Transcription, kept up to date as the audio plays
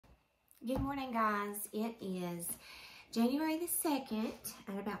Good morning, guys. It is January the 2nd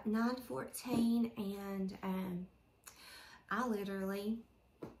at about 9:14, and I literally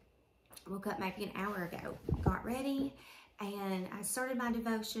woke up maybe an hour ago, got ready, and I started my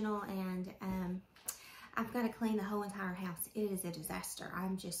devotional, and I've got to clean the whole entire house. It is a disaster.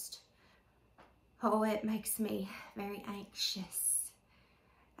 It makes me very anxious.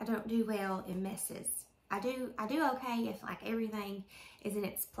 I don't do well in messes. I do okay if like everything is in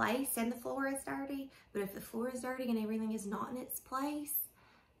its place and the floor is dirty, but if the floor is dirty and everything is not in its place,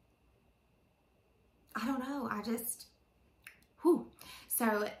 I don't know,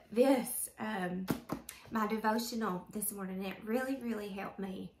 So this, my devotional this morning, it really helped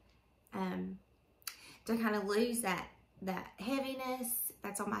me to kind of lose that heaviness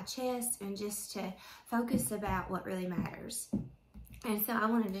that's on my chest and just to focus about what really matters. And so I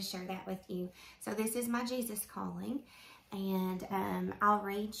wanted to share that with you. So this is my Jesus calling, and I'll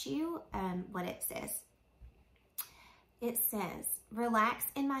read you what it says. It says, "Relax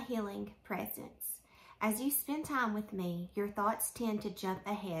in my healing presence. As you spend time with me, your thoughts tend to jump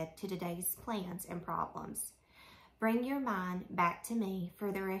ahead to today's plans and problems. Bring your mind back to me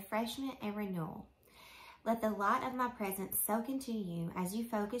for the refreshment and renewal. Let the light of my presence soak into you as you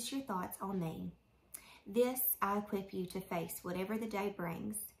focus your thoughts on me. This I equip you to face whatever the day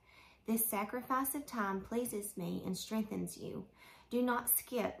brings. This sacrifice of time pleases me and strengthens you. Do not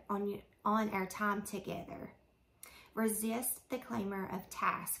skip on our time together. Resist the clamor of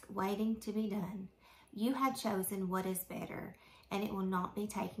task waiting to be done. You have chosen what is better, and it will not be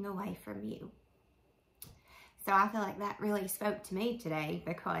taken away from you." So I feel like that really spoke to me today,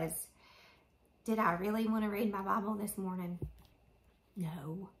 because did I really want to read my Bible this morning?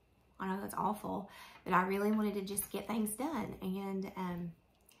 No. I know that's awful, but I really wanted to just get things done and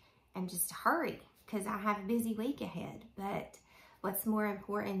just hurry, because I have a busy week ahead. But what's more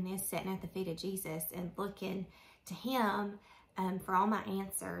important is sitting at the feet of Jesus and looking to Him for all my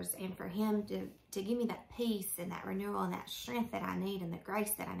answers, and for Him to give me that peace and that renewal and that strength that I need and the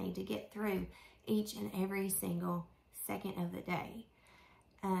grace that I need to get through each and every single second of the day.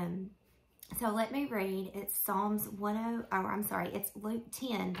 So let me read. It's it's Luke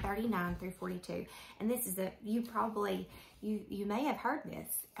 10:39 through 42. And this is you may have heard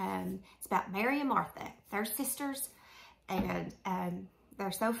this. It's about Mary and Martha. They're sisters, and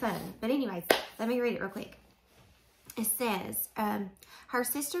they're so fun. But anyways, let me read it real quick. It says, her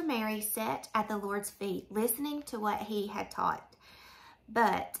sister Mary sat at the Lord's feet, listening to what He had taught.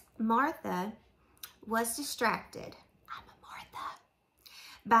 But Martha was distracted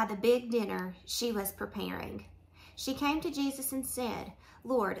by the big dinner she was preparing. She came to Jesus and said,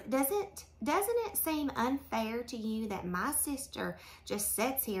 "Lord, doesn't it seem unfair to you that my sister just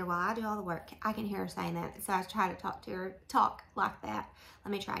sits here while I do all the work?" I can hear her saying that, so I try to talk like that.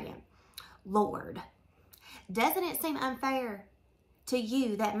 Let me try again. "Lord, doesn't it seem unfair to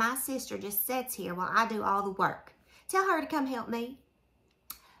you that my sister just sits here while I do all the work? Tell her to come help me."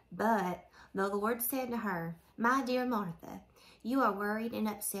 But the Lord said to her, "My dear Martha, you are worried and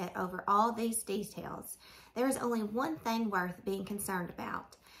upset over all these details. There is only one thing worth being concerned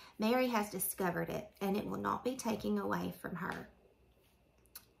about. Mary has discovered it, and it will not be taken away from her."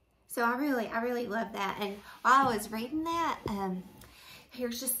 So I really love that. And while I was reading that,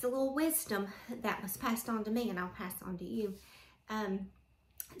 here's just a little wisdom that was passed on to me, and I'll pass on to you.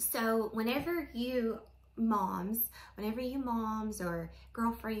 So whenever you moms or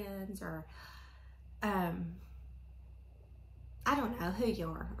girlfriends or I don't know who you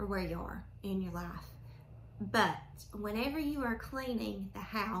are or where you are in your life, but whenever you are cleaning the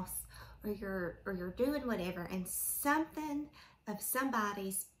house or you're doing whatever, and something of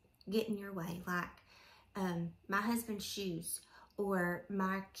somebody's getting your way, like my husband's shoes or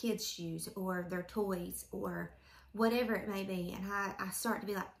my kids' shoes or their toys or whatever it may be, and I start to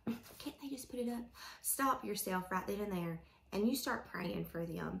be like, can't they just put it up? Stop yourself right then and there, and you start praying for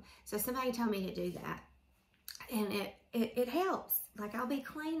them. So somebody told me to do that, and it helps. Like, I'll be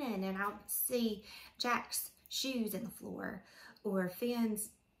cleaning and I'll see Jack's shoes in the floor or Finn's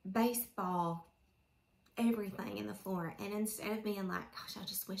baseball, everything in the floor. And instead of being like, gosh, I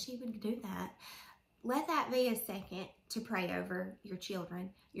just wish he would do that, let that be a second to pray over your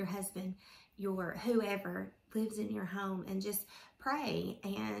children, your husband, your whoever lives in your home, and just pray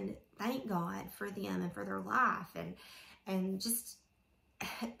and thank God for them and for their life, and just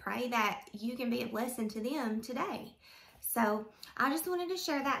pray that you can be a blessing to them today. So I just wanted to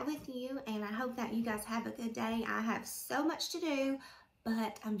share that with you, and I hope that you guys have a good day. I have so much to do,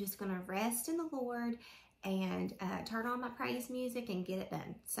 but I'm just going to rest in the Lord and turn on my praise music and get it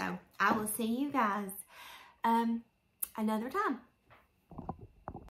done. So I will see you guys another time.